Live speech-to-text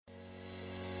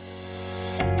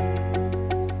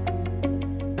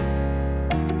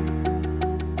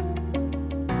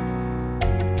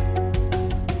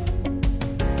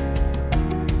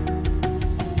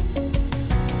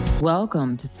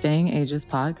Welcome to Staying Ageless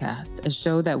Podcast, a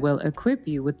show that will equip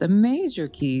you with the major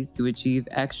keys to achieve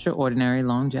extraordinary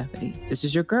longevity. This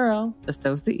is your girl,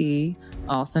 Asosa E,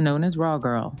 also known as Raw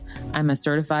Girl. I'm a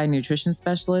certified nutrition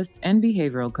specialist and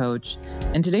behavioral coach,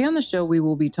 and today on the show we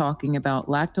will be talking about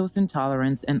lactose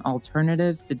intolerance and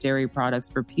alternatives to dairy products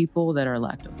for people that are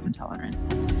lactose intolerant.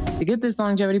 To get this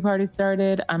longevity party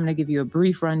started, I'm going to give you a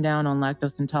brief rundown on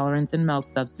lactose intolerance and milk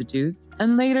substitutes.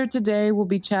 And later today, we'll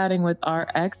be chatting with our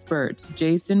expert,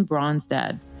 Jason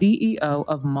Bronstad, CEO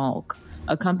of Malk,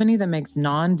 a company that makes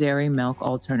non-dairy milk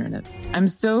alternatives. I'm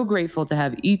so grateful to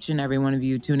have each and every one of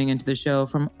you tuning into the show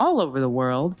from all over the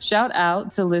world. Shout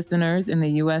out to listeners in the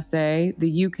USA,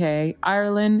 the UK,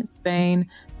 Ireland, Spain,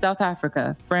 South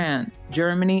Africa, France,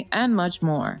 Germany, and much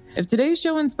more. If today's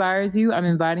show inspires you, I'm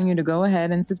inviting you to go ahead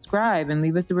and subscribe and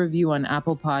leave us a review on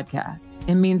Apple Podcasts.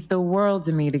 It means the world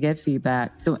to me to get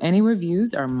feedback, so any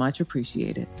reviews are much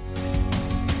appreciated.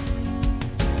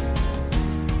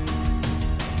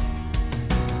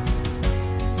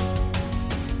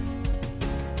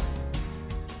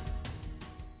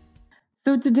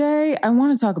 So today, I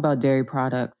want to talk about dairy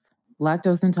products,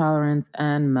 lactose intolerance,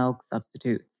 and milk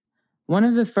substitutes. One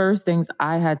of the first things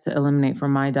I had to eliminate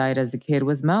from my diet as a kid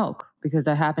was milk because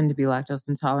I happened to be lactose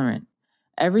intolerant.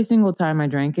 Every single time I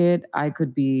drank it, it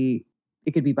could be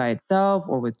by itself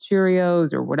or with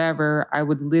Cheerios or whatever. I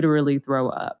would literally throw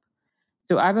up.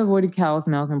 So I've avoided cow's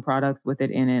milk and products with it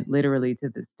in it literally to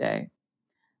this day.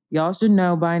 Y'all should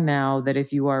know by now that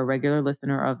if you are a regular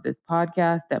listener of this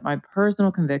podcast, that my personal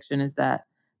conviction is that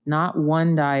not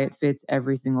one diet fits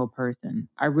every single person.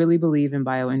 I really believe in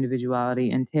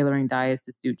bioindividuality and tailoring diets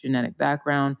to suit genetic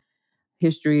background,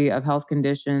 history of health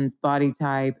conditions, body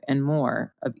type, and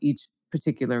more of each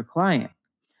particular client.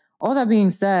 All that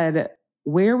being said,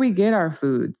 where we get our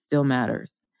food still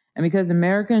matters. And because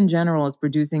America in general is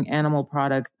producing animal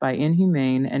products by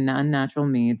inhumane and unnatural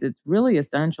means, it's really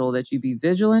essential that you be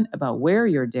vigilant about where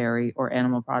your dairy or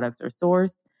animal products are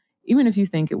sourced, even if you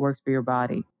think it works for your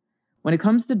body. When it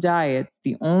comes to diets,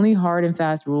 the only hard and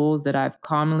fast rules that I've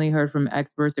commonly heard from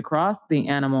experts across the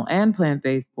animal and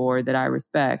plant-based board that I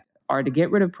respect are to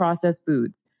get rid of processed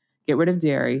foods, get rid of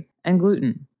dairy, and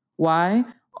gluten. Why?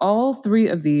 All three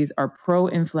of these are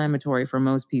pro-inflammatory for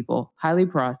most people, highly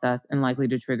processed, and likely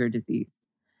to trigger disease.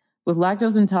 With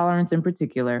lactose intolerance in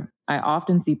particular, I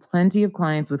often see plenty of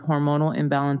clients with hormonal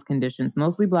imbalance conditions,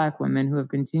 mostly Black women who have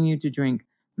continued to drink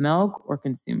milk or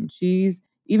consume cheese,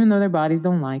 even though their bodies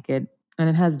don't like it, and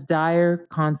it has dire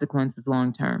consequences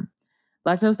long term.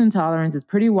 Lactose intolerance is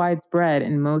pretty widespread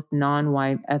in most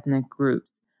non-white ethnic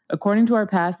groups. According to our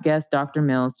past guest, Dr.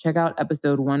 Mills, check out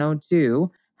episode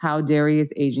 102, How Dairy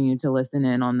is Aging You, to listen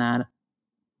in on that.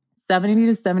 70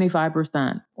 to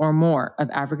 75% or more of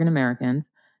African Americans,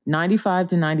 95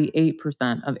 to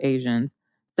 98% of Asians,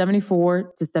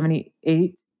 74 to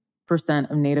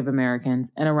 78% of Native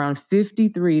Americans, and around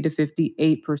 53 to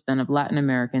 58% of Latin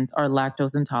Americans are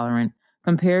lactose intolerant,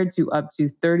 compared to up to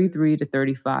 33 to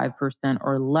 35%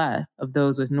 or less of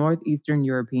those with Northeastern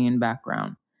European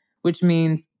background, which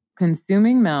means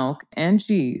consuming milk and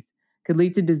cheese could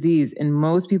lead to disease in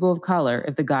most people of color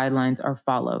if the guidelines are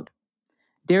followed.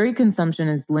 Dairy consumption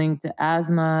is linked to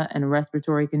asthma and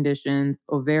respiratory conditions,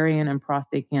 ovarian and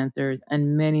prostate cancers,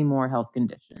 and many more health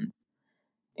conditions.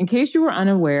 In case you were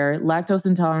unaware, lactose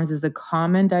intolerance is a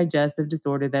common digestive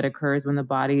disorder that occurs when the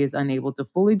body is unable to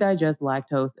fully digest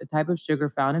lactose, a type of sugar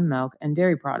found in milk and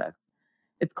dairy products.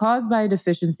 It's caused by a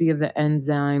deficiency of the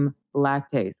enzyme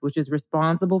lactase, which is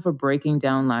responsible for breaking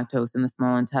down lactose in the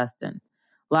small intestine.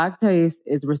 Lactase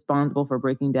is responsible for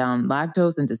breaking down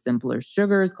lactose into simpler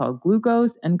sugars called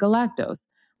glucose and galactose,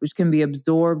 which can be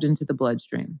absorbed into the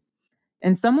bloodstream.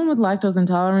 In someone with lactose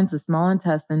intolerance, the small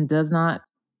intestine does not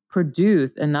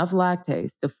produce enough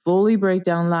lactase to fully break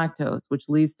down lactose, which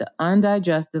leads to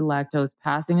undigested lactose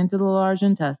passing into the large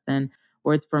intestine,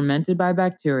 where it's fermented by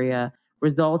bacteria,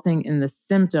 resulting in the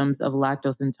symptoms of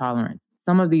lactose intolerance.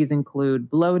 Some of these include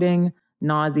bloating,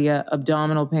 nausea,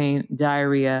 abdominal pain,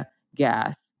 diarrhea,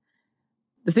 gas.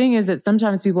 The thing is that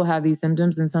sometimes people have these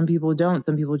symptoms and some people don't.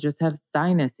 Some people just have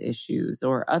sinus issues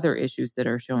or other issues that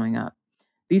are showing up.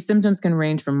 These symptoms can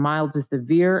range from mild to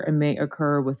severe and may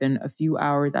occur within a few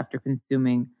hours after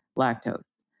consuming lactose.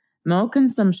 Milk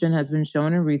consumption has been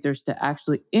shown in research to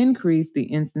actually increase the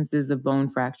instances of bone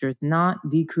fractures, not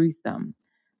decrease them.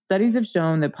 Studies have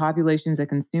shown that populations that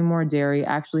consume more dairy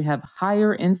actually have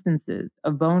higher instances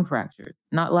of bone fractures,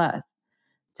 not less.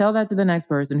 Tell that to the next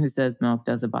person who says milk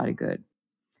does a body good.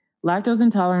 Lactose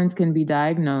intolerance can be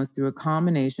diagnosed through a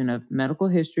combination of medical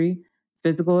history,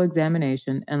 physical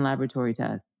examination, and laboratory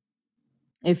tests.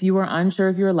 If you are unsure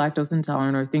if you're lactose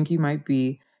intolerant or think you might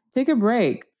be, take a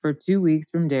break for 2 weeks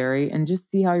from dairy and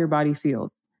just see how your body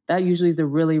feels. That usually is a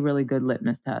really, really good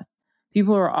litmus test.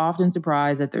 People are often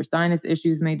surprised that their sinus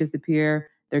issues may disappear,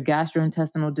 their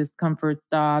gastrointestinal discomfort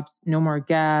stops, no more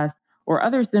gas, or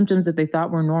other symptoms that they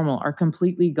thought were normal are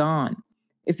completely gone.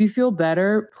 If you feel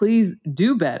better, please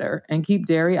do better and keep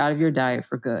dairy out of your diet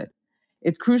for good.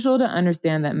 It's crucial to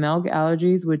understand that milk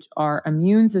allergies, which are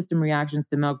immune system reactions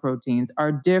to milk proteins,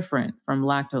 are different from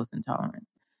lactose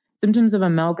intolerance. Symptoms of a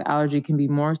milk allergy can be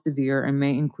more severe and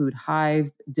may include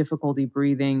hives, difficulty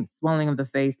breathing, swelling of the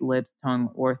face, lips, tongue,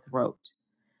 or throat.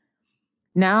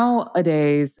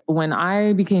 Nowadays, when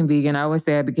I became vegan, I always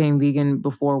say I became vegan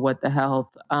before What the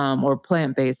Health, or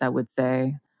plant-based, I would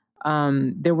say.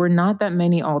 There were not that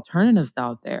many alternatives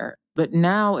out there. But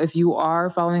now, if you are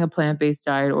following a plant-based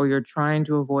diet or you're trying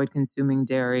to avoid consuming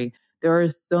dairy, there are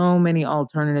so many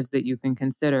alternatives that you can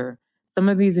consider. Some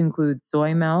of these include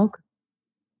soy milk,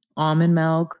 almond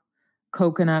milk,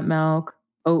 coconut milk,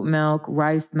 oat milk,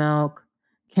 rice milk,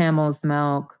 camel's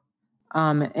milk.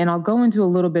 And I'll go into a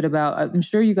little bit about, I'm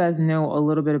sure you guys know a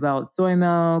little bit about soy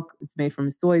milk. It's made from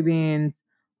soybeans.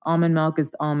 Almond milk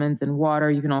is almonds and water.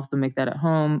 You can also make that at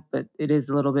home, but it is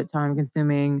a little bit time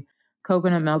consuming.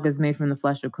 Coconut milk is made from the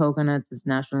flesh of coconuts. It's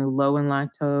naturally low in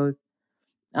lactose.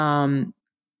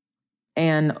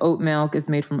 And oat milk is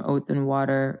made from oats and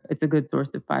water. It's a good source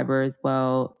of fiber as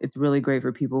well. It's really great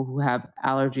for people who have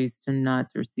allergies to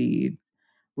nuts or seeds.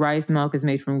 Rice milk is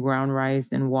made from ground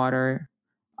rice and water,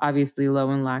 obviously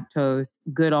low in lactose.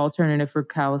 Good alternative for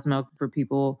cow's milk for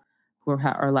people who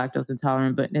are lactose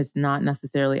intolerant, but it's not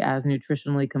necessarily as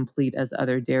nutritionally complete as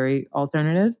other dairy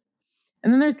alternatives.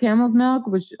 And then there's camel's milk,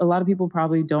 which a lot of people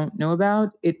probably don't know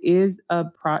about. It is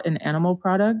an animal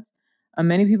product.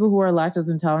 Many people who are lactose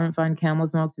intolerant find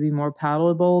camel's milk to be more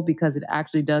palatable because it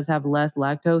actually does have less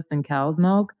lactose than cow's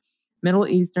milk. Middle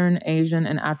Eastern, Asian,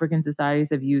 and African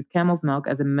societies have used camel's milk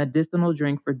as a medicinal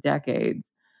drink for decades.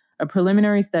 A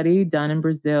preliminary study done in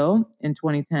Brazil in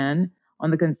 2010 on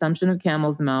the consumption of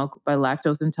camel's milk by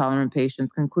lactose intolerant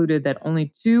patients concluded that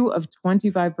only 2 of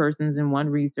 25 persons in one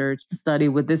research study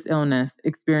with this illness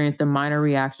experienced a minor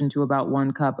reaction to about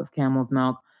 1 cup of camel's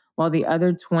milk, while the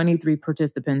other 23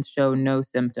 participants show no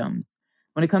symptoms.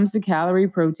 When it comes to calorie,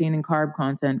 protein, and carb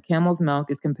content, camel's milk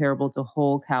is comparable to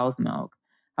whole cow's milk.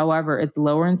 However, it's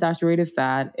lower in saturated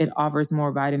fat. It offers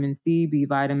more vitamin C, B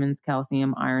vitamins,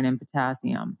 calcium, iron, and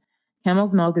potassium.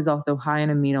 Camel's milk is also high in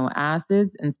amino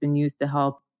acids and it's been used to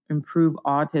help improve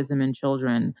autism in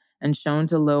children and shown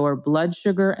to lower blood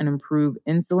sugar and improve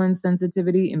insulin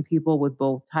sensitivity in people with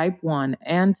both type 1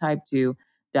 and type 2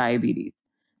 diabetes.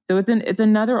 So it's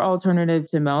another alternative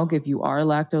to milk if you are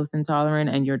lactose intolerant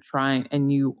and you're trying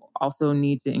and you also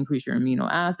need to increase your amino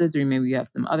acids or maybe you have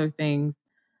some other things.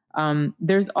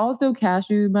 There's also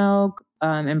cashew milk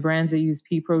and brands that use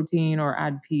pea protein or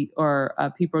add pea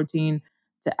protein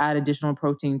to add additional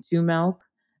protein to milk.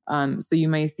 So you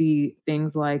may see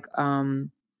things like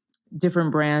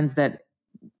different brands that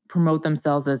promote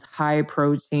themselves as high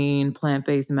protein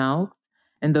plant-based milks.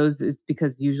 And those is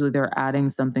because usually they're adding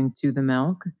something to the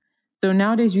milk. So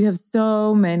nowadays you have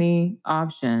so many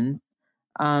options.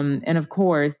 And of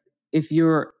course, if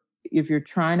you're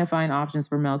trying to find options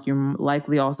for milk, you're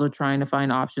likely also trying to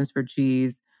find options for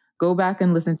cheese. Go back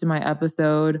and listen to my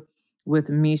episode with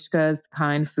Mishka's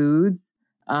Kind Foods.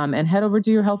 And head over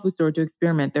to your health food store to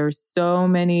experiment. There are so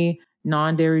many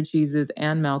non-dairy cheeses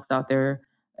and milks out there,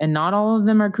 and not all of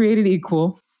them are created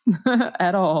equal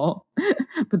at all.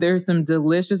 But there are some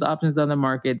delicious options on the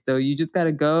market. So you just got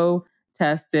to go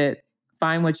test it,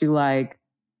 find what you like,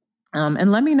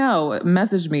 and let me know.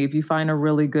 Message me if you find a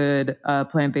really good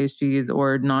plant-based cheese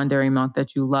or non-dairy milk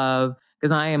that you love,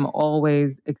 because I am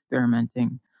always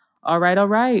experimenting. All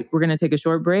right. We're going to take a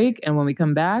short break. And when we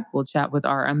come back, we'll chat with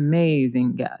our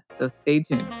amazing guest. So stay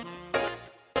tuned.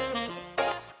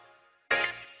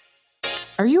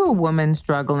 Are you a woman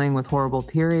struggling with horrible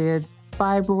periods,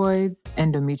 fibroids,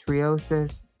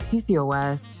 endometriosis,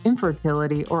 PCOS,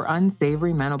 infertility, or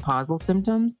unsavory menopausal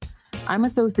symptoms? I'm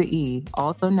Asosa E.,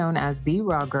 also known as The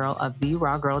Raw Girl of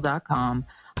TheRawGirl.com.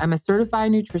 I'm a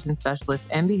certified nutrition specialist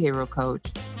and behavioral coach.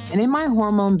 And in my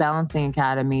Hormone Balancing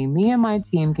Academy, me and my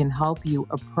team can help you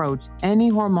approach any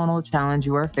hormonal challenge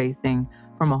you are facing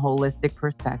from a holistic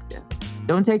perspective.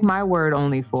 Don't take my word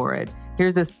only for it.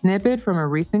 Here's a snippet from a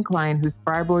recent client whose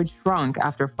fibroid shrunk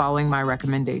after following my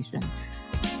recommendations.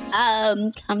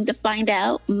 Come to find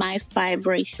out, my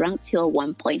fibroid shrunk to a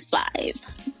 1.5.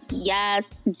 Yes,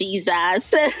 Jesus.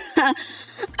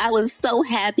 I was so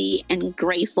happy and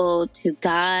grateful to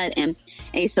God and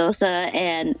ASOSA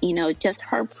and, just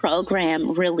her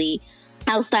program really.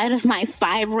 Outside of my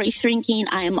fibroid shrinking,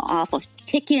 I am off of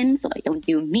chicken, so I don't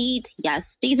do meat.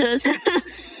 Yes, Jesus.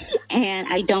 And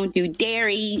I don't do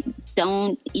dairy.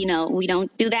 We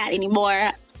don't do that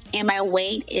anymore. And my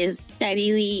weight is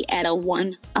steadily at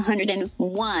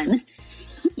 101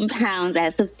 pounds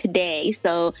as of today.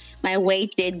 So my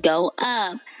weight did go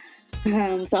up.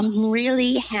 So I'm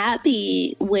really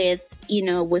happy with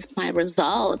my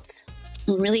results.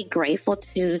 I'm really grateful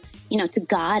to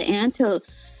God and to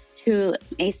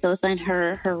ASOSA and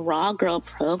her Raw Girl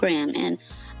program. And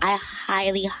I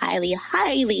highly, highly,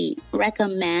 highly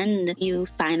recommend you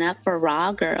sign up for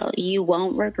Raw Girl. You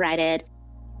won't regret it.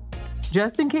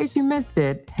 Just in case you missed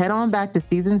it, head on back to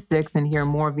season 6 and hear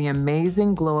more of the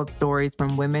amazing glow-up stories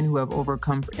from women who have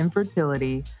overcome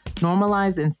infertility,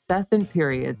 normalized incessant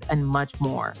periods, and much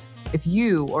more. If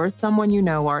you or someone you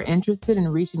know are interested in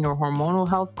reaching your hormonal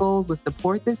health goals with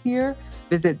support this year,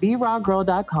 visit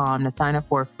therawgirl.com to sign up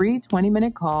for a free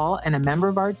 20-minute call, and a member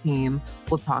of our team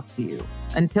will talk to you.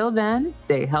 Until then,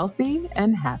 stay healthy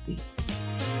and happy.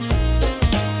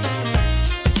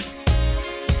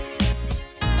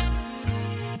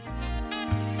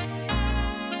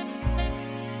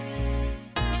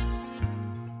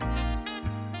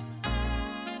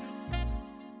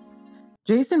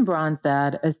 Jason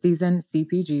Bronstad, a seasoned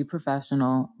CPG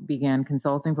professional, began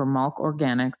consulting for Malk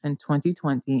Organics in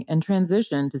 2020 and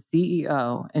transitioned to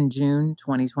CEO in June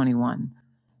 2021.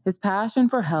 His passion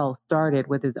for health started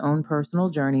with his own personal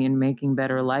journey in making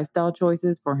better lifestyle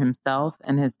choices for himself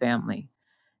and his family.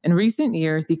 In recent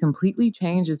years, he completely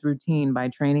changed his routine by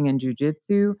training in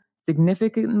jiu-jitsu,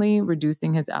 significantly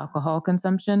reducing his alcohol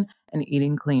consumption and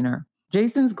eating cleaner.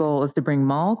 Jason's goal is to bring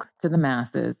Malk to the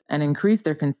masses and increase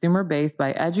their consumer base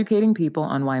by educating people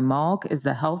on why Malk is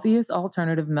the healthiest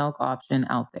alternative milk option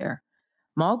out there.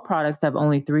 Malk products have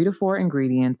only 3 to 4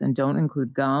 ingredients and don't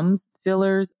include gums,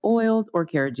 fillers, oils, or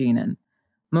carrageenan.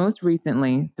 Most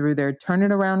recently, through their Turn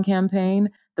It Around campaign,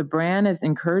 the brand is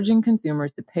encouraging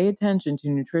consumers to pay attention to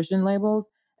nutrition labels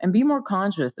and be more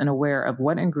conscious and aware of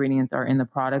what ingredients are in the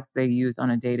products they use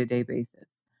on a day-to-day basis.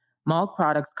 Malk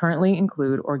products currently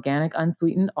include organic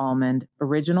unsweetened almond,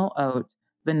 original oat,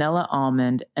 vanilla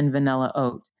almond, and vanilla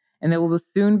oat, and they will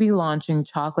soon be launching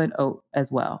chocolate oat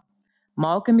as well.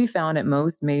 Malk can be found at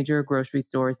most major grocery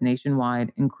stores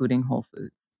nationwide, including Whole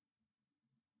Foods.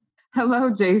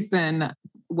 Hello, Jason.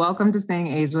 Welcome to Staying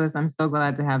Ageless. I'm so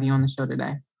glad to have you on the show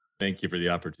today. Thank you for the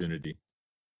opportunity.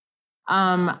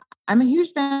 I'm a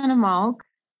huge fan of Malk.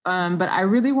 But I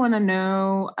really want to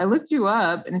know, I looked you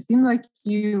up and it seemed like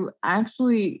you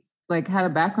actually had a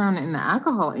background in the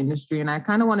alcohol industry. And I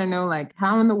kind of want to know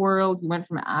how in the world you went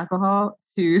from alcohol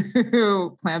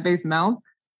to plant-based milk.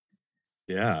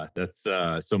 Yeah, that's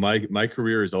so my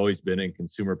career has always been in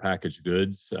consumer packaged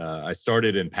goods. I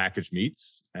started in packaged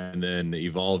meats and then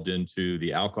evolved into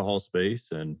the alcohol space.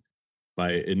 And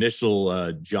my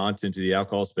initial jaunt into the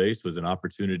alcohol space was an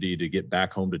opportunity to get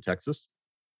back home to Texas.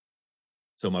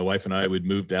 So my wife and I, we'd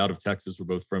moved out of Texas. We're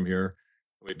both from here.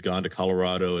 We'd gone to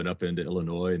Colorado and up into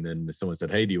Illinois. And then someone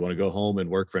said, "Hey, do you want to go home and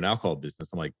work for an alcohol business?"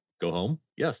 I'm like, "Go home?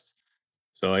 Yes."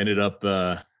 So I ended up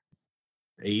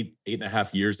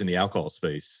 8.5 years in the alcohol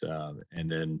space.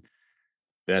 And then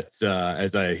that's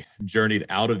as I journeyed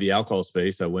out of the alcohol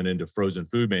space, I went into frozen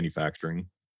food manufacturing.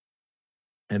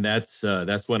 And that's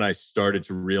when I started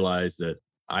to realize that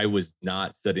I was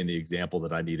not setting the example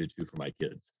that I needed to for my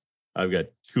kids. I've got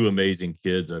 2 amazing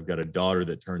kids. I've got a daughter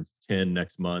that turns 10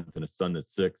 next month and a son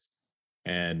that's 6.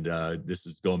 And this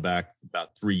is going back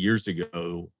about 3 years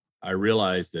ago. I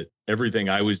realized that everything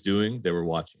I was doing, they were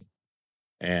watching.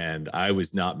 And I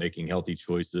was not making healthy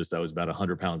choices. I was about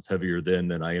 100 pounds heavier then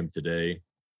than I am today.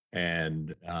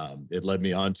 And it led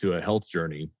me on to a health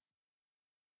journey.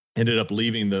 Ended up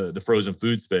leaving the frozen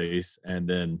food space. And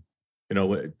then,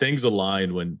 things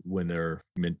align when they're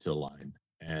meant to align.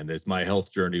 And as my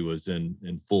health journey was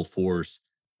in full force,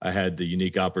 I had the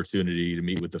unique opportunity to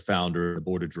meet with the founder, the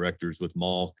board of directors with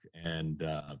Malk, and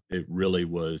it really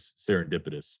was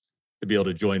serendipitous to be able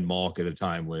to join Malk at a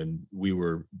time when we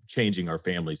were changing our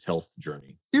family's health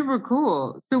journey. Super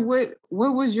cool. So what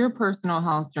was your personal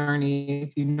health journey,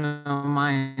 if you don't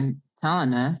mind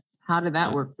telling us? How did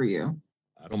that work for you?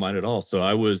 I don't mind at all. So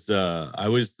I was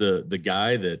the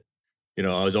guy that,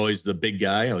 I was always the big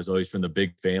guy. I was always from the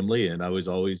big family, and I was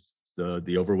always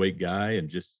the overweight guy. And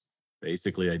just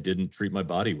basically, I didn't treat my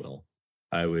body well.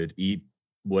 I would eat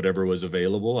whatever was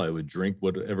available. I would drink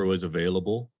whatever was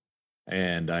available,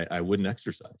 and I wouldn't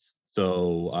exercise.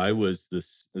 So I was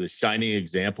the shining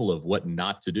example of what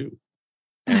not to do.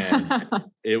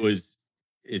 And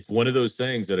it's one of those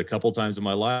things that a couple times in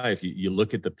my life, you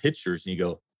look at the pictures and you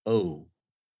go, oh,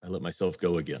 I let myself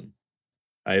go again.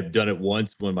 I had done it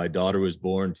once when my daughter was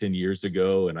born 10 years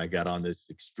ago, and I got on this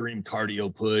extreme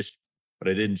cardio push, but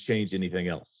I didn't change anything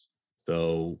else.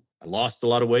 So I lost a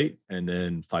lot of weight, and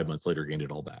then 5 months later gained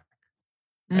it all back.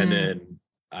 And then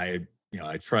I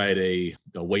tried a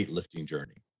weightlifting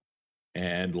journey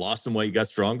and lost some weight, got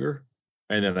stronger,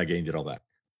 and then I gained it all back.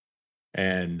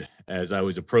 And as I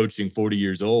was approaching 40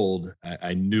 years old,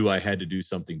 I knew I had to do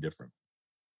something different.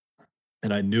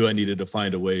 And I knew I needed to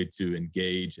find a way to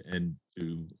engage and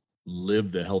to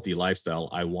live the healthy lifestyle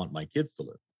I want my kids to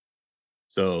live.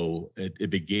 So it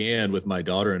began with my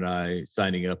daughter and I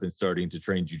signing up and starting to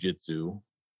train jujitsu,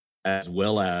 as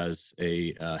well as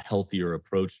a healthier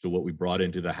approach to what we brought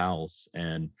into the house.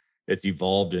 And it's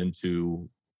evolved into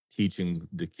teaching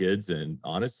the kids, and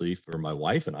honestly, for my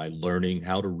wife and I, learning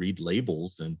how to read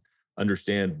labels and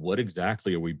understand what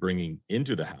exactly are we bringing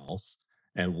into the house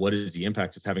and what is the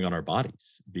impact it's having on our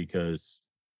bodies. Because,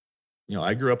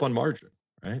 I grew up on margarine,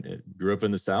 right? I grew up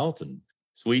in the South, and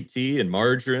sweet tea and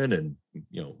margarine and,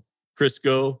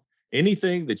 Crisco,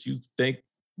 anything that you think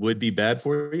would be bad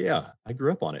for you. Yeah, I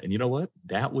grew up on it. And you know what?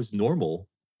 That was normal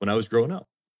when I was growing up.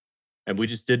 And we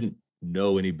just didn't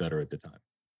know any better at the time.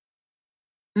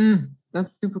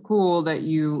 That's super cool that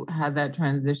you had that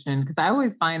transition, because I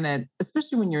always find that,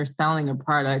 especially when you're selling a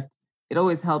product, it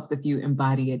always helps if you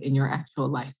embody it in your actual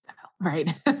lifestyle,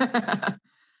 right?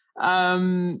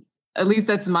 At least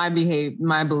that's my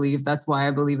belief. That's why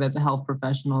I believe as health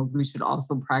professionals, we should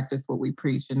also practice what we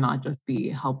preach and not just be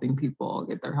helping people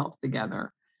get their health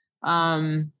together.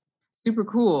 Super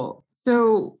cool.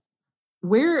 So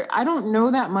I don't know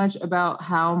that much about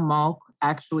how Malk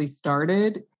actually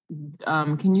started.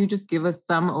 Can you just give us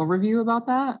some overview about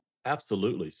that?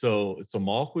 Absolutely. So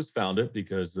Malk was founded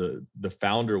because the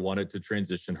founder wanted to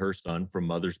transition her son from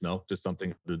mother's milk to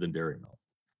something other than dairy milk.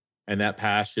 And that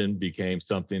passion became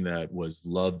something that was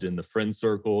loved in the friend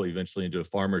circle, eventually into a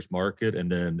farmer's market, and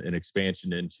then an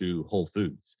expansion into Whole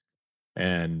Foods.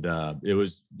 And it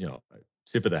was,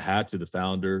 tip of the hat to the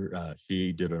founder.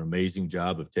 She did an amazing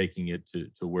job of taking it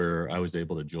to where I was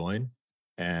able to join.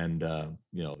 And,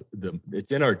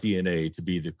 it's in our DNA to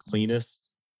be the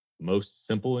cleanest, most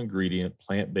simple ingredient,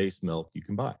 plant-based milk you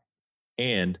can buy.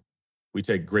 And we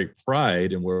take great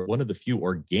pride in we're one of the few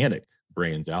organic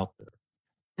brands out there.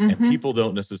 And people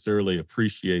don't necessarily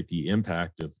appreciate the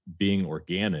impact of being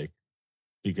organic,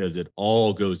 because it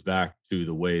all goes back to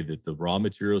the way that the raw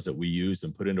materials that we use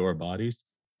and put into our bodies,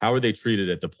 how are they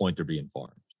treated at the point they're being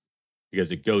farmed?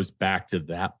 Because it goes back to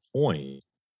that point.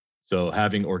 So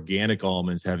having organic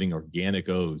almonds, having organic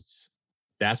oats,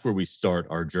 that's where we start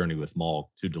our journey with Malk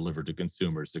to deliver to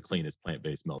consumers the cleanest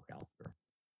plant-based milk out there.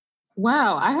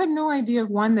 Wow, I had no idea,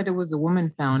 one, that it was a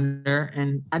woman founder,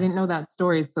 and I didn't know that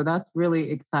story. So that's really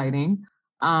exciting.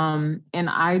 And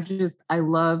I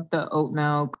love the oat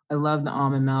milk. I love the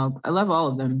almond milk. I love all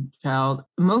of them, child.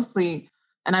 Mostly,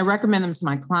 and I recommend them to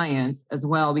my clients as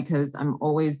well, because I'm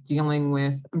dealing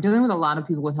with a lot of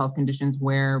people with health conditions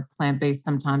where plant-based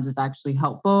sometimes is actually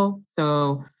helpful.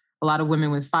 So a lot of women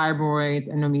with fibroids,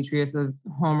 endometriosis,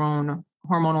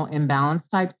 hormonal imbalance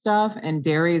type stuff, and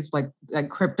dairy is like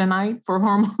kryptonite for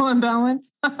hormonal imbalance.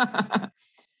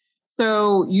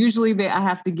 So usually I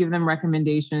have to give them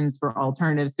recommendations for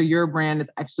alternatives. So your brand is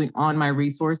actually on my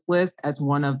resource list as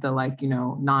one of the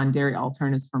non-dairy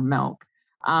alternatives for milk.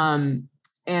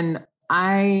 And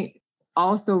I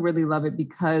also really love it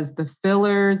because the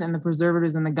fillers and the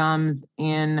preservatives and the gums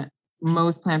in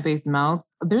most plant-based milks,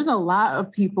 there's a lot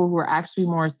of people who are actually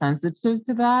more sensitive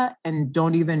to that and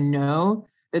don't even know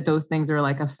that those things are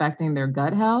affecting their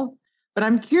gut health. But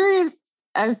I'm curious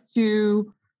as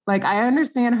to, I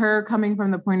understand her coming from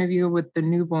the point of view with the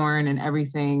newborn and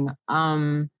everything.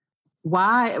 Why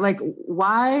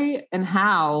and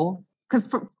how? Because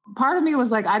part of me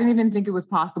was I didn't even think it was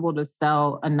possible to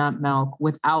sell a nut milk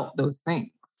without those things,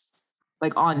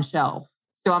 on shelf.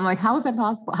 So I'm how is that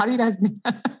possible? How do you guys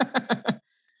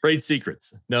Trade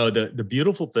secrets. No, the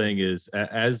beautiful thing is,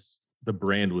 as the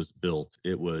brand was built,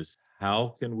 it was,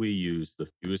 how can we use the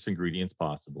fewest ingredients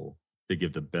possible to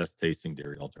give the best tasting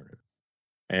dairy alternative?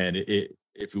 And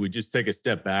if we just take a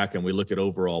step back and we look at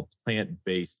overall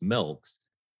plant-based milks,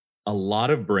 a lot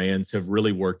of brands have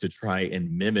really worked to try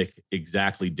and mimic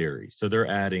exactly dairy. So they're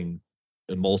adding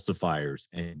emulsifiers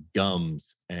and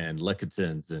gums and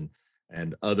lecithins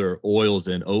and other oils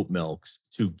and oat milks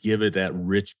to give it that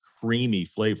rich, creamy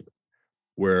flavor.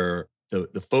 Where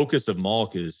the focus of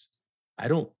Malk is, I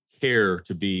don't care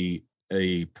to be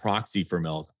a proxy for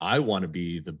milk. I want to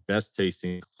be the best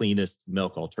tasting, cleanest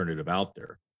milk alternative out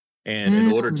there. And in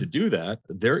order to Mm. do that,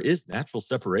 there is natural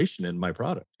separation in my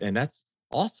product. And that's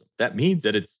awesome. That means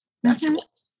that it's Mhm. natural.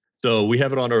 So we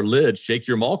have it on our lid, shake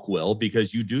your milk well,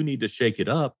 because you do need to shake it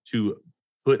up to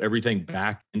put everything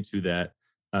back into that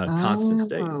constant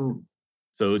state. Oh,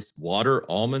 So it's water,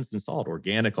 almonds, and salt,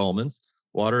 organic almonds,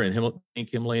 water, and pink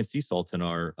Himalayan sea salt in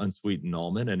our unsweetened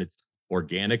almond. And it's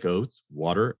organic oats,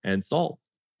 water, and salt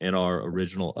in our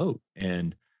original oat.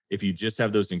 And if you just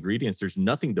have those ingredients, there's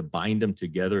nothing to bind them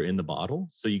together in the bottle.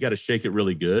 So you got to shake it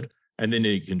really good. And then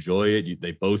you can enjoy it.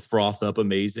 They both froth up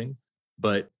amazing.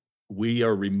 But we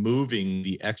are removing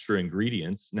the extra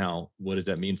ingredients. Now, what does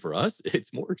that mean for us?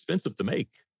 It's more expensive to make.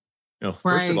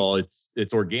 First of right. all,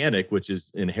 it's organic, which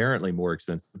is inherently more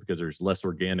expensive because there's less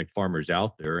organic farmers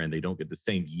out there and they don't get the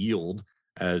same yield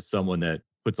as someone that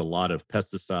puts a lot of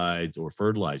pesticides or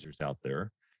fertilizers out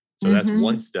there. So that's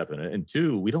one Mhm. step in it. And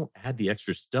two, we don't add the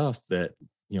extra stuff that,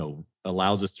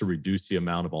 allows us to reduce the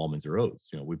amount of almonds or oats.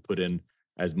 We put in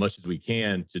as much as we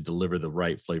can to deliver the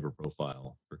right flavor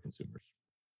profile for consumers.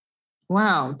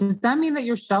 Wow. Does that mean that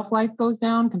your shelf life goes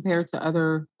down compared to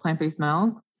other plant-based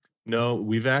milks? No,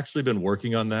 we've actually been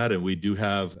working on that, and we do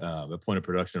have a point of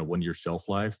production of 1 year shelf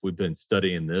life. We've been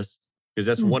studying this because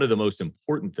that's Mm. one of the most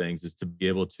important things is to be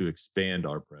able to expand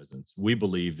our presence. We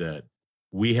believe that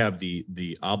we have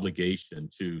the obligation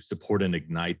to support and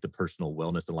ignite the personal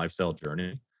wellness and lifestyle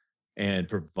journey and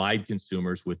provide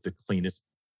consumers with the cleanest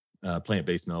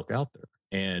plant-based milk out there.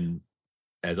 And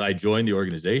as I joined the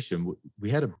organization, we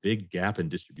had a big gap in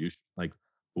distribution. Like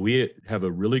we have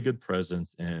a really good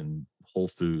presence in Whole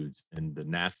Foods and the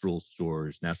natural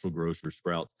stores, natural grocers,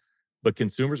 Sprouts, but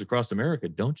consumers across America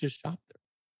don't just shop there.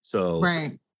 So,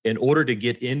 Right. in order to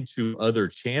get into other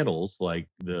channels like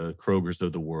the Krogers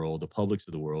of the world, the Publix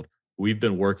of the world, we've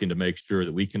been working to make sure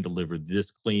that we can deliver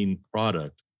this clean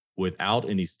product without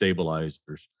any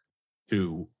stabilizers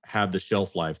to have the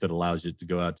shelf life that allows it to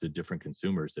go out to different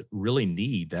consumers that really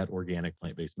need that organic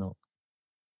plant-based milk.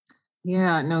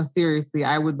 Yeah, no, seriously,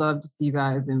 I would love to see you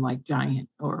guys in like Giant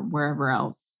or wherever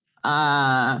else.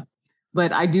 Uh,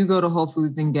 but I do go to Whole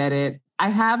Foods and get it. I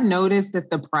have noticed that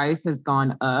the price has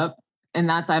gone up,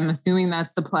 and I'm assuming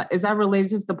that's supply. Is that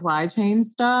related to supply chain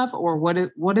stuff, or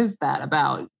what is that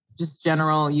about? Just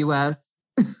general US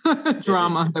It,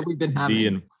 drama that we've been the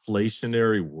having.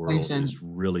 inflationary world Inflation. is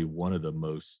really one of the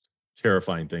most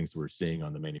terrifying things we're seeing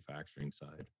on the manufacturing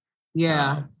side.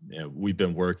 Yeah. We've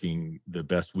been working the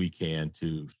best we can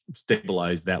to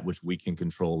stabilize that which we can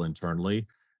control internally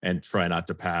and try not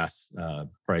to pass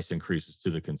price increases to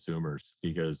the consumers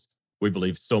because we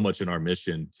believe so much in our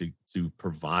mission to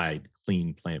provide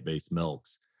clean plant-based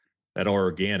milks that are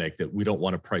organic that we don't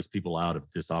want to price people out of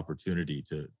this opportunity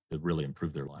to really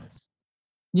improve their lives.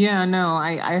 Yeah, no,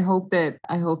 I hope that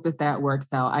that works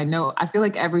out. I feel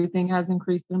like everything has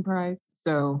increased in price.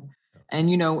 So, and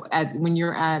at when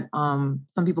you're at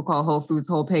some people call Whole Foods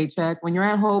whole paycheck. When you're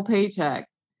at whole paycheck,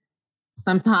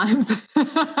 sometimes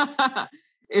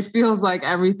it feels like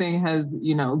everything has,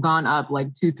 gone up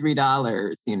like $2,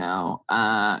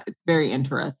 $3, it's very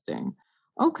interesting.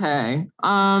 Okay.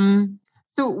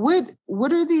 So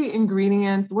what are the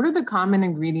ingredients? What are the common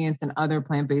ingredients in other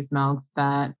plant-based milks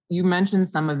that you mentioned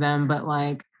some of them, but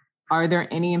like, are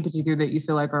there any in particular that you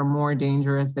feel like are more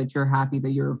dangerous that you're happy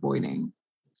that you're avoiding?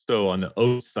 So on the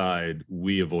oat side,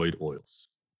 we avoid oils,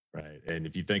 right? And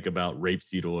if you think about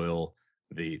rapeseed oil,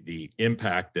 the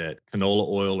impact that canola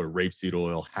oil or rapeseed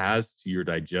oil has to your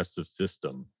digestive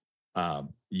system,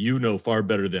 you know far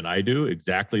better than I do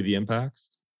exactly the impacts.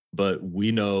 But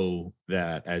we know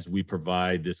that as we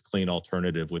provide this clean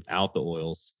alternative without the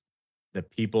oils,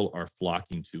 that people are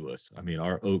flocking to us. I mean,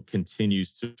 our oat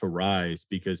continues to rise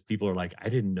because people are like, I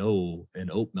didn't know an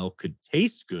oat milk could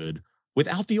taste good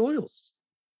without the oils.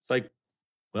 It's like,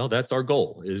 well, that's our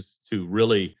goal is to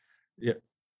really, yeah,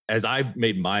 as I've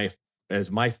made as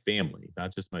my family,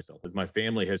 not just myself, as my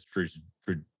family has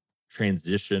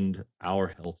transitioned our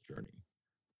health journey.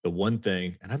 The one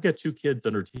thing, and I've got 2 kids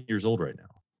under 10 years old right now,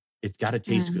 it's got to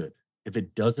taste Mm. good. If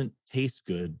it doesn't taste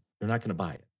good, they're not going to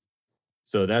buy it.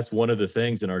 So that's one of the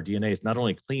things in our DNA. It's not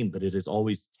only clean, but it has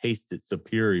always tasted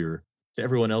superior to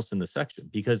everyone else in the section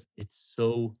because it's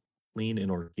so clean and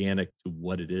organic to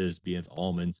what it is, being the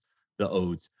almonds, the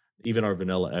oats, even our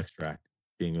vanilla extract,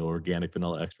 being an organic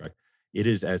vanilla extract. It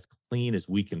is as clean as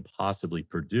we can possibly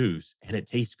produce and it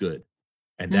tastes good.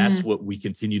 And that's Mm. what we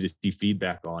continue to see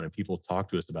feedback on and people talk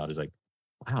to us about is like,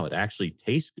 wow, it actually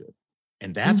tastes good.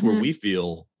 And that's where we Mhm.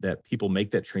 feel that people make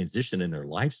that transition in their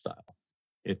lifestyle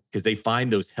because they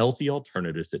find those healthy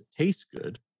alternatives that taste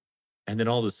good And then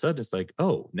all of a sudden it's like,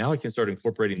 oh, now I can start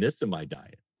incorporating this in my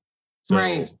diet. So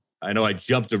Right. I know I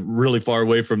jumped really far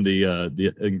away from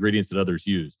the ingredients that others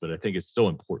use, but I think it's so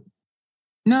important.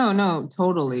 No,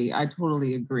 totally. I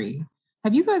totally agree.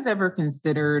 Have you guys ever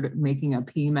considered making a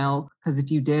pea milk? Because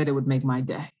if you did, it would make my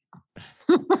day.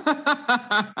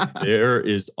 There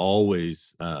is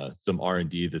always some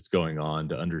R&D that's going on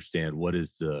to understand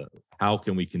how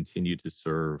can we continue to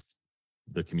serve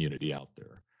the community out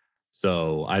there.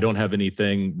 So I don't have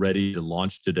anything ready to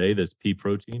launch today that's pea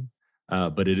protein,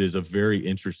 but it is a very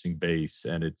interesting base,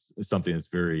 and it's something that's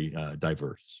very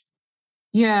diverse.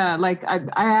 Yeah, like I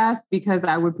asked because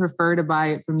I would prefer to buy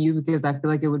it from you because I feel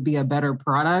like it would be a better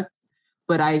product.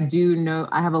 But I do know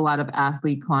I have a lot of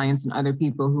athlete clients and other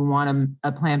people who want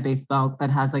a plant-based milk that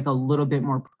has like a little bit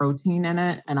more protein in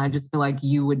it. And I just feel like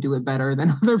you would do it better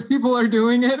than other people are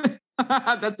doing it.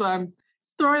 That's why I'm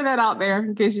throwing that out there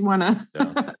in case you want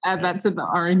to add that to the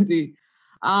R&D.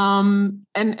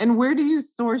 And where do you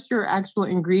source your actual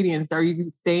ingredients? Are you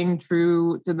staying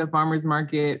true to the farmers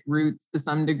market roots to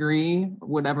some degree,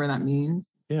 whatever that means?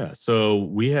 Yeah. So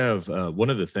we have one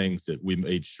of the things that we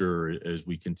made sure as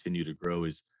we continue to grow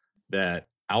is that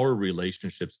our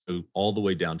relationships go all the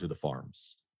way down to the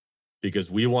farms, because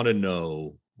we want to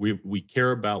know, we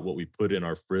care about what we put in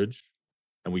our fridge,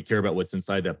 and we care about what's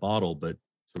inside that bottle. But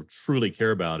to truly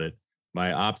care about it,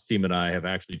 my ops team and I have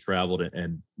actually traveled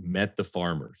and met the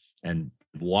farmers and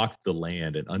walked the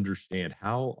land and understand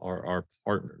how are our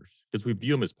partners, because we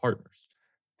view them as partners,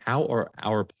 how are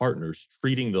our partners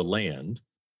treating the land,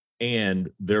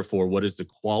 and therefore what is the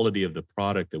quality of the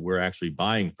product that we're actually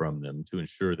buying from them to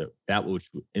ensure that that which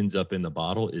ends up in the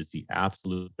bottle is the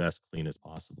absolute best, clean as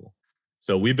possible.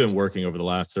 So we've been working over the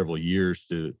last several years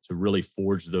to really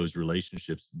forge those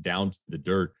relationships down to the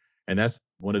dirt. And that's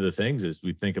one of the things is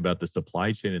we think about the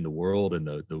supply chain in the world and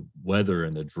the weather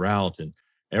and the drought and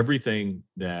everything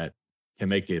that can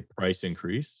make a price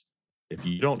increase. If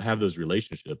you don't have those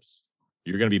relationships,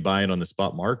 you're going to be buying on the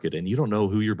spot market and you don't know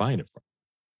who you're buying it from.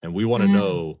 And we want to Mm,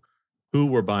 know who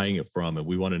we're buying it from, and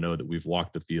we want to know that we've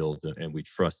walked the fields and we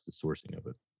trust the sourcing of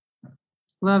it.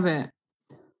 love it.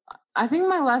 I think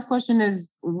my last question is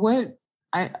what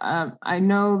I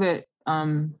know that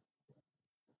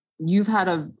you've had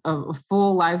a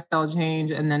full lifestyle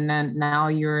change, and then now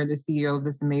you're the CEO of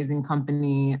this amazing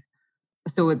company.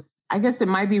 So it's I guess it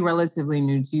might be relatively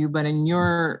new to you, but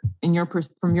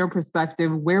from your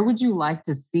perspective, where would you like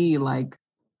to see like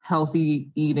healthy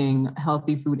eating,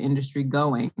 healthy food industry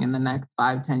going in the next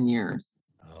 5, 10 years?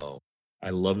 Oh, I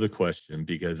love the question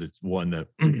because it's one that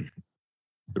it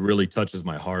really touches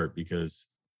my heart, because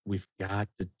we've got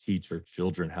to teach our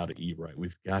children how to eat right.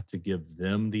 We've got to give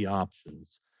them the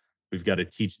options. We've got to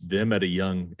teach them at a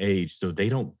young age so they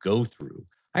don't go through.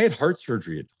 I had heart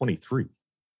surgery at 23.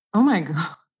 Oh my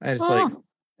God. And Oh,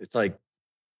 it's like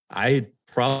I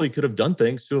probably could have done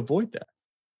things to avoid that.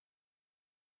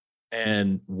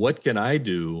 And what can I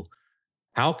do?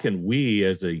 How can we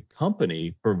as a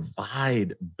company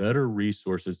provide better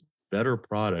resources, better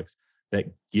products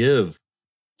that give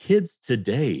kids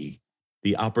today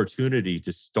the opportunity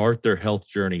to start their health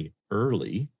journey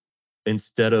early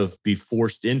instead of be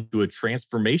forced into a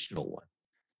transformational one?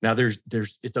 Now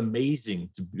it's amazing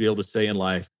to be able to say in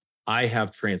life, I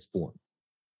have transformed,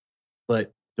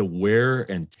 but the wear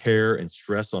and tear and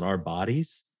stress on our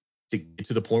bodies to get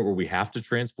to the point where we have to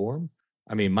transform.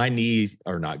 I mean, my knees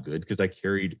are not good because I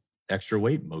carried extra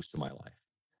weight most of my life.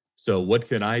 So, what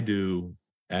can I do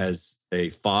as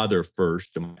a father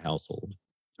first in my household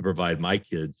to provide my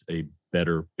kids a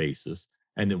better basis?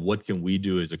 And then, what can we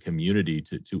do as a community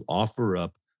to offer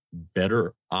up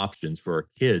better options for our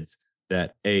kids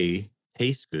that A,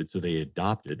 taste good, so they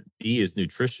adopt it, B, is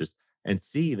nutritious, and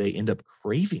C, they end up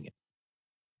craving it.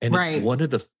 And it's right. one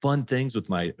of the fun things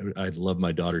with I love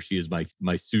my daughter. She is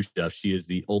my sous chef. She is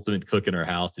the ultimate cook in our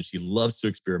house, and she loves to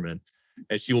experiment.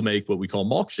 And she will make what we call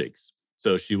milk shakes.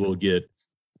 So she will get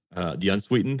the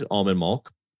unsweetened almond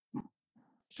milk.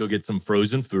 She'll get some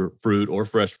frozen fruit or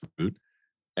fresh fruit,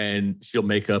 and she'll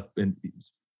make up. And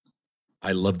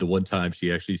I love the one time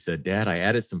she actually said, "Dad, I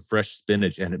added some fresh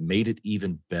spinach, and it made it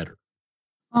even better."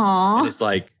 And Aw. it's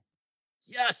like,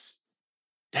 yes,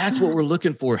 that's what we're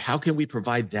looking for. How can we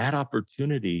provide that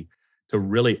opportunity to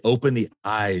really open the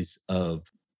eyes of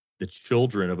the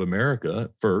children of America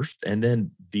first, and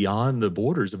then beyond the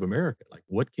borders of America? Like,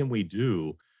 what can we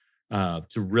do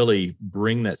to really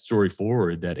bring that story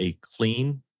forward that a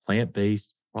clean, plant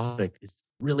based product is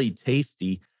really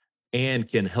tasty and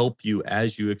can help you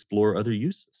as you explore other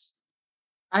uses?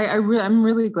 I'm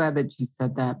really glad that you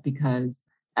said that because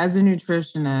as a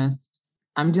nutritionist,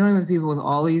 I'm dealing with people with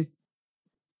all these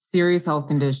serious health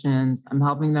conditions. I'm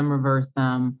helping them reverse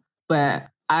them. But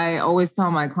I always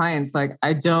tell my clients, like,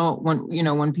 I don't want,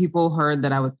 when people heard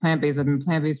that I was plant-based, I've been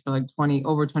plant-based for like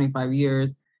over 25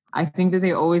 years. I think that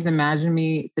they always imagine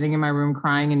me sitting in my room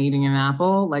crying and eating an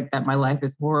apple, like that my life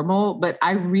is horrible. But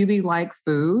I really like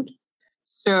food.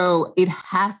 So it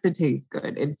has to taste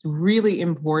good. It's really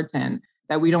important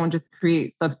that we don't just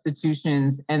create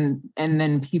substitutions and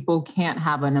then people can't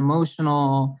have an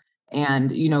emotional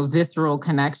and, visceral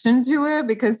connection to it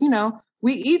because,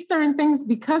 we eat certain things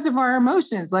because of our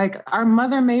emotions. Like our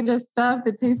mother made us stuff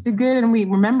that tasted good and we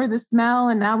remember the smell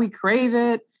and now we crave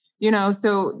it,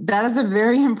 so that is a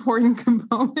very important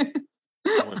component.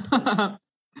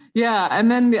 Yeah.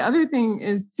 And then the other thing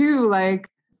is too, like,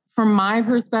 from my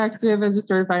perspective as a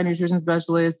certified nutrition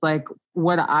specialist, like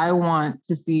what I want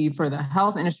to see for the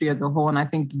health industry as a whole, and I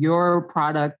think your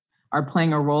products are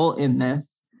playing a role in this,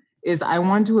 is I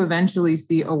want to eventually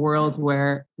see a world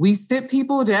where we sit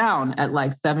people down at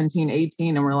like 17,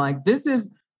 18, and we're like, these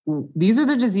are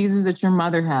the diseases that your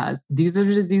mother has. These are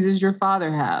the diseases your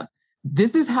father have.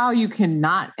 This is how you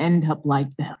cannot end up like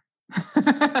them.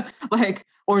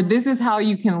 Or this is how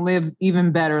you can live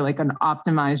even better, like, and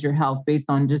optimize your health based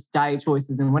on just diet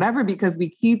choices and whatever, because we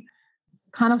keep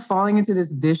kind of falling into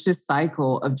this vicious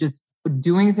cycle of just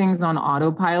doing things on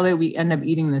autopilot. We end up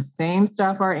eating the same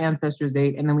stuff our ancestors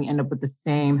ate, and then we end up with the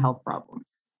same health problems.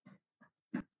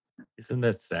 Isn't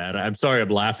that sad? I'm sorry I'm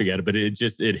laughing at it, but it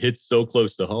hits so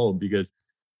close to home because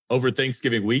over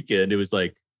Thanksgiving weekend, it was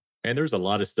like, and there's a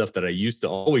lot of stuff that I used to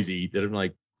always eat that I'm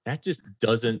like, that just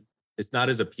doesn't, it's not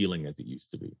as appealing as it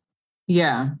used to be.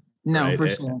 Yeah, no, right? For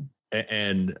sure.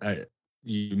 And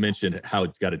you mentioned how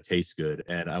it's got to taste good.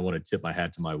 And I want to tip my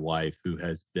hat to my wife, who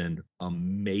has been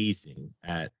amazing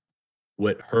at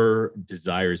what her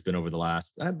desire has been over the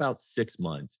last about 6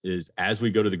 months is, as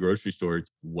we go to the grocery store,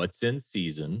 it's what's in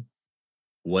season,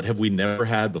 what have we never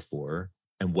had before,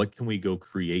 and what can we go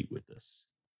create with this?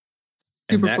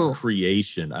 Super and that cool.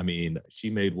 creation, I mean, she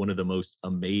made one of the most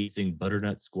amazing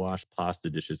butternut squash pasta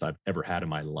dishes I've ever had in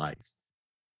my life.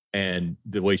 And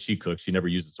the way she cooks, she never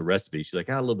uses a recipe. She's like,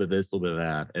 a little bit of this, a little bit of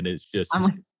that. And it's just,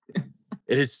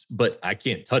 it is, but I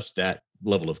can't touch that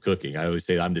level of cooking. I always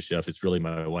say I'm the chef. It's really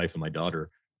my wife and my daughter.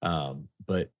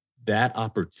 But that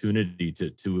opportunity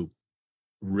to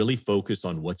really focus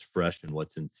on what's fresh and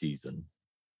what's in season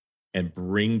and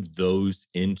bring those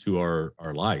into our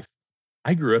life.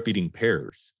 I grew up eating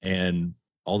pears, and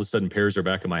all of a sudden pears are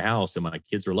back in my house and my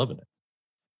kids are loving it.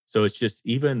 So it's just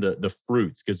even the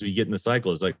fruits, because we get in the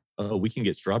cycle, it's like, oh, we can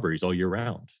get strawberries all year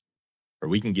round, or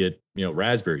we can get,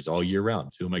 raspberries all year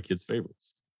round, two of my kids'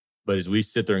 favorites. But as we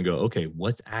sit there and go, okay,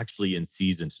 what's actually in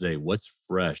season today? What's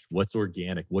fresh? What's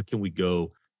organic? What can we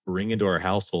go bring into our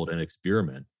household and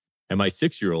experiment? And my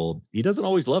 6-year-old, he doesn't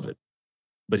always love it,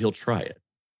 but he'll try it.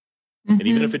 Mm-hmm. And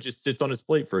even if it just sits on his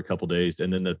plate for a couple of days,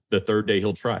 and then the third day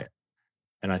he'll try it.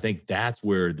 And I think that's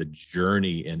where the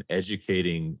journey in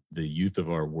educating the youth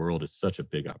of our world is such a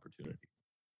big opportunity.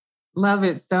 Love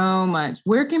it so much.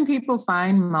 Where can people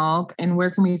find Malk, and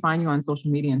where can we find you on social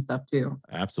media and stuff too?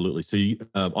 Absolutely. So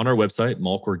on our website,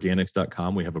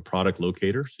 malkorganics.com, we have a product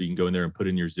locator. So you can go in there and put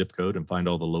in your zip code and find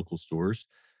all the local stores.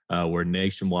 We're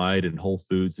nationwide in Whole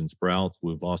Foods and Sprouts.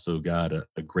 We've also got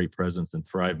a great presence in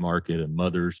Thrive Market and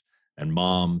Mothers and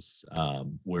Moms.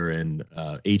 We're in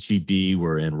H-E-B.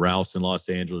 We're in Rouse in Los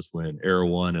Angeles. We're in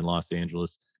Erewhon in Los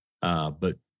Angeles.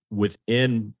 But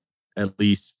within at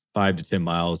least 5 to 10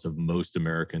 miles of most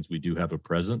Americans, we do have a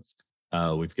presence.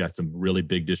 We've got some really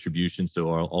big distribution. So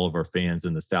all of our fans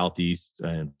in the Southeast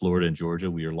and Florida and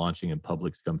Georgia, we are launching in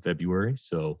Publix come February.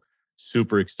 So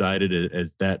super excited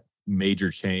as that major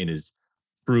chain is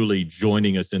truly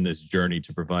joining us in this journey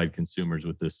to provide consumers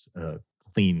with this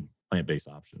clean plant-based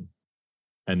option.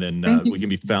 And then we can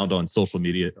be found on social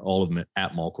media, all of them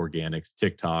at Malk Organics,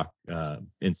 TikTok,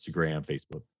 Instagram,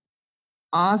 Facebook.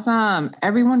 Awesome.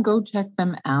 Everyone go check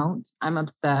them out. I'm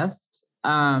obsessed.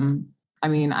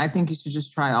 I think you should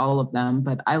just try all of them,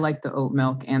 but I like the oat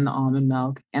milk and the almond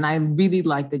milk. And I really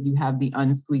like that you have the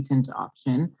unsweetened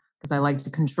option, because I like to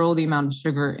control the amount of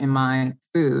sugar in my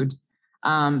food.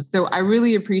 So I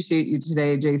really appreciate you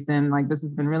today, Jason. Like, this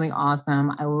has been really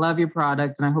awesome. I love your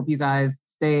product, and I hope you guys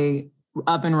stay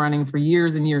up and running for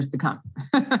years and years to come.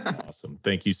 Awesome.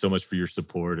 Thank you so much for your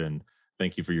support, and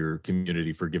thank you for your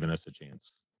community for giving us a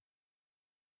chance.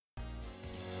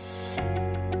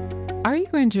 Are you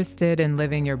interested in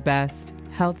living your best,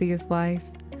 healthiest life?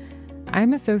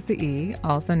 I'm Asosa E.,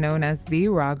 also known as The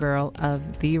Raw Girl of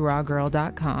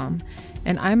TheRawGirl.com,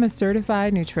 and I'm a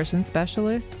certified nutrition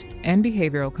specialist and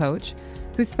behavioral coach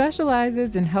who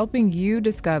specializes in helping you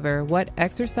discover what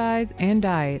exercise and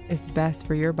diet is best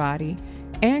for your body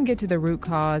and get to the root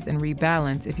cause and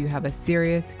rebalance if you have a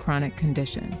serious chronic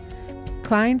condition.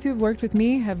 Clients who've worked with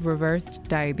me have reversed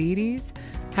diabetes,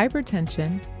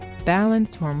 hypertension,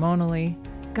 balanced hormonally,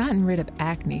 gotten rid of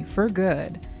acne for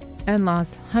good, and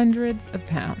lost hundreds of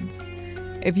pounds.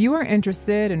 If you are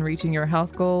interested in reaching your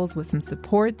health goals with some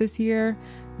support this year,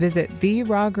 visit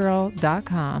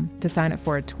therawgirl.com to sign up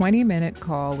for a 20-minute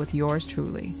call with yours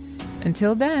truly.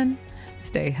 Until then,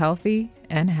 stay healthy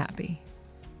and happy.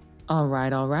 All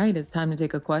right. It's time to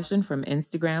take a question from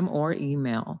Instagram or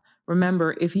email.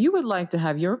 Remember, if you would like to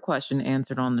have your question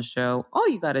answered on the show, all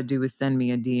you got to do is send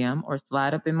me a DM or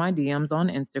slide up in my DMs on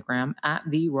Instagram at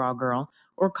TheRawGirl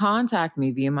or contact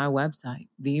me via my website,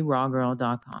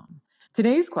 therawgirl.com.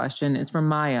 Today's question is from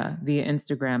Maya via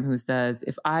Instagram, who says,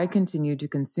 if I continue to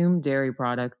consume dairy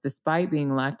products despite being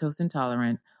lactose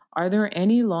intolerant, are there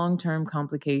any long-term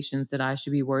complications that I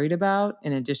should be worried about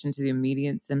in addition to the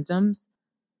immediate symptoms?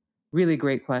 Really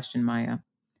great question, Maya.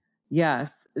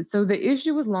 Yes. So the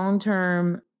issue with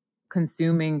long-term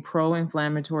consuming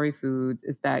pro-inflammatory foods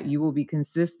is that you will be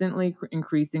consistently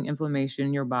increasing inflammation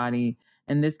in your body,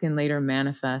 and this can later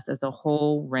manifest as a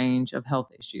whole range of health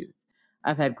issues.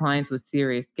 I've had clients with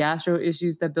serious gastro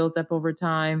issues that built up over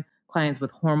time, clients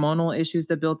with hormonal issues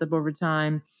that built up over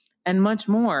time, and much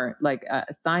more, like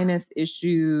sinus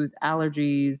issues,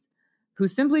 allergies, who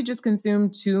simply just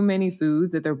consumed too many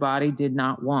foods that their body did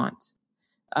not want.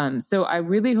 So I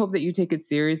really hope that you take it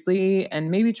seriously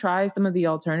and maybe try some of the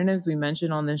alternatives we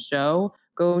mentioned on this show.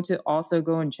 Go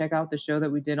and check out the show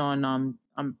that we did on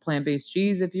plant-based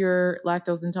cheese if you're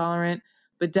lactose intolerant.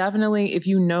 But definitely, if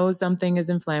you know something is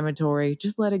inflammatory,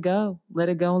 just let it go. Let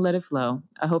it go and let it flow.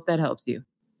 I hope that helps you.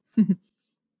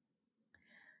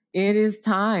 It is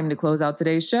time to close out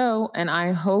today's show, and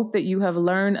I hope that you have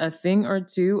learned a thing or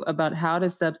two about how to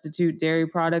substitute dairy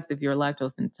products if you're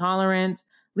lactose intolerant.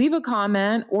 Leave a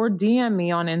comment or DM me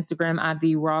on Instagram at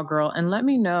TheRawGirl and let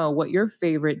me know what your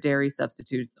favorite dairy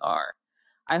substitutes are.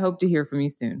 I hope to hear from you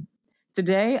soon.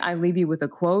 Today, I leave you with a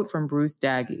quote from Bruce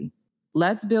Daggy.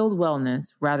 Let's build wellness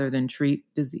rather than treat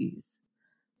disease.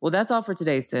 Well, that's all for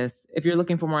today, sis. If you're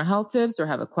looking for more health tips or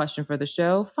have a question for the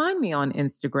show, find me on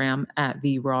Instagram at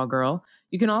TheRawGirl.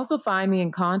 You can also find me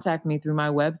and contact me through my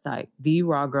website,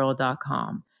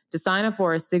 TheRawGirl.com. To sign up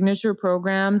for our signature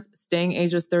programs, Staying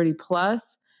Ageless 30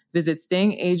 Plus, visit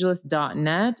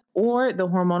stayingageless.net, or the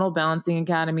Hormonal Balancing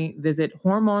Academy, visit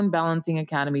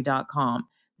hormonebalancingacademy.com.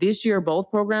 This year, both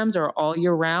programs are all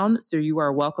year round, so you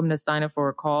are welcome to sign up for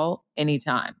a call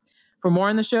anytime. For more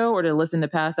on the show or to listen to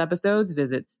past episodes,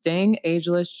 visit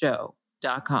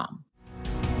stayingagelessshow.com.